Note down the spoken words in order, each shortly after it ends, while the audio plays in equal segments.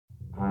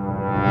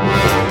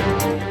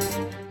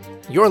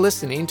You're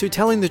listening to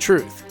Telling the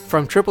Truth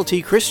from Triple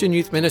T Christian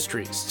Youth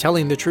Ministries,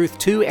 telling the truth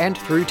to and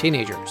through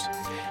teenagers.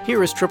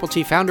 Here is Triple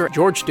T founder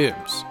George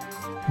Dooms.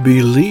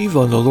 Believe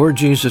on the Lord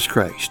Jesus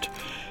Christ.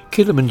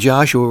 Caleb and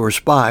Joshua were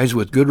spies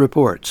with good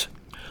reports.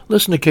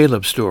 Listen to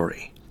Caleb's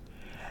story.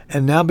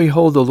 And now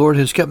behold, the Lord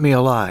has kept me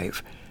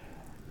alive.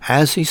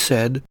 As he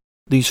said,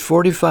 these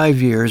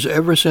 45 years,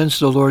 ever since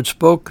the Lord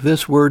spoke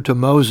this word to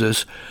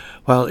Moses,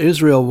 while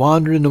Israel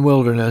wandered in the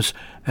wilderness,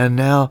 and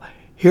now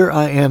here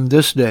I am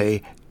this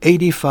day,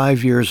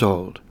 85 years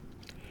old.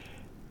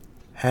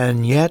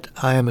 And yet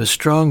I am as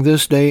strong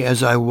this day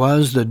as I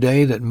was the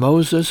day that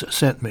Moses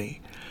sent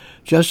me.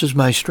 Just as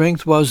my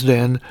strength was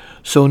then,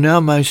 so now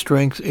my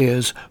strength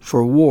is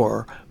for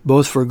war,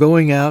 both for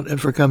going out and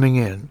for coming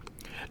in.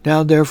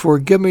 Now therefore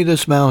give me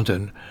this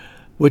mountain,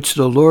 which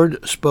the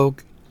Lord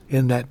spoke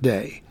in that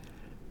day.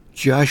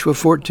 Joshua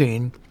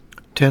 14,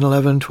 10,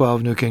 11,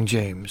 12, New King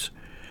James.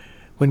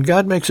 When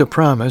God makes a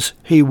promise,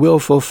 he will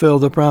fulfill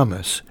the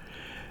promise.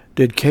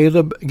 Did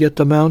Caleb get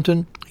the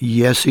mountain?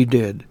 Yes, he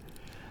did.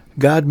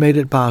 God made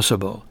it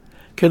possible.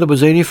 Caleb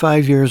was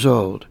 85 years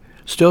old,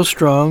 still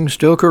strong,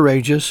 still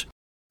courageous,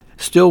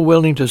 still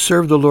willing to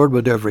serve the Lord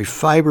with every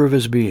fiber of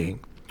his being.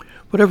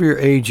 Whatever your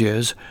age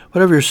is,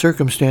 whatever your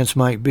circumstance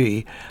might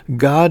be,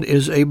 God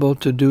is able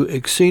to do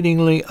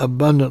exceedingly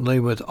abundantly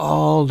with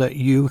all that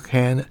you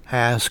can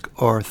ask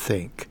or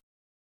think.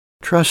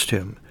 Trust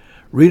him.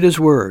 Read his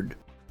word.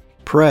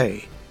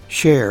 Pray,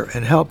 share,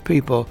 and help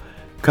people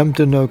come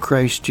to know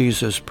Christ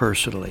Jesus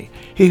personally.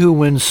 He who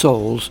wins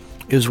souls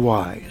is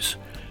wise.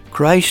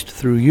 Christ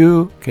through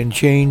you can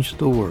change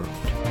the world.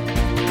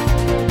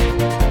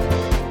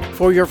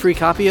 For your free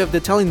copy of the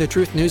Telling the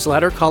Truth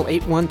newsletter, call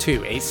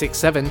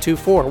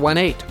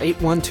 812-867-2418,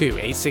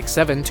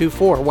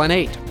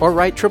 812-867-2418, or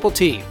write Triple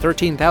T,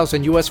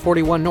 13,000 U.S.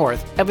 41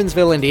 North,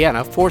 Evansville,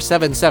 Indiana,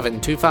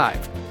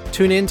 47725.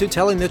 Tune in to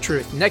Telling the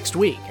Truth next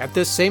week at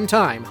this same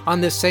time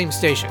on this same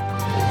station.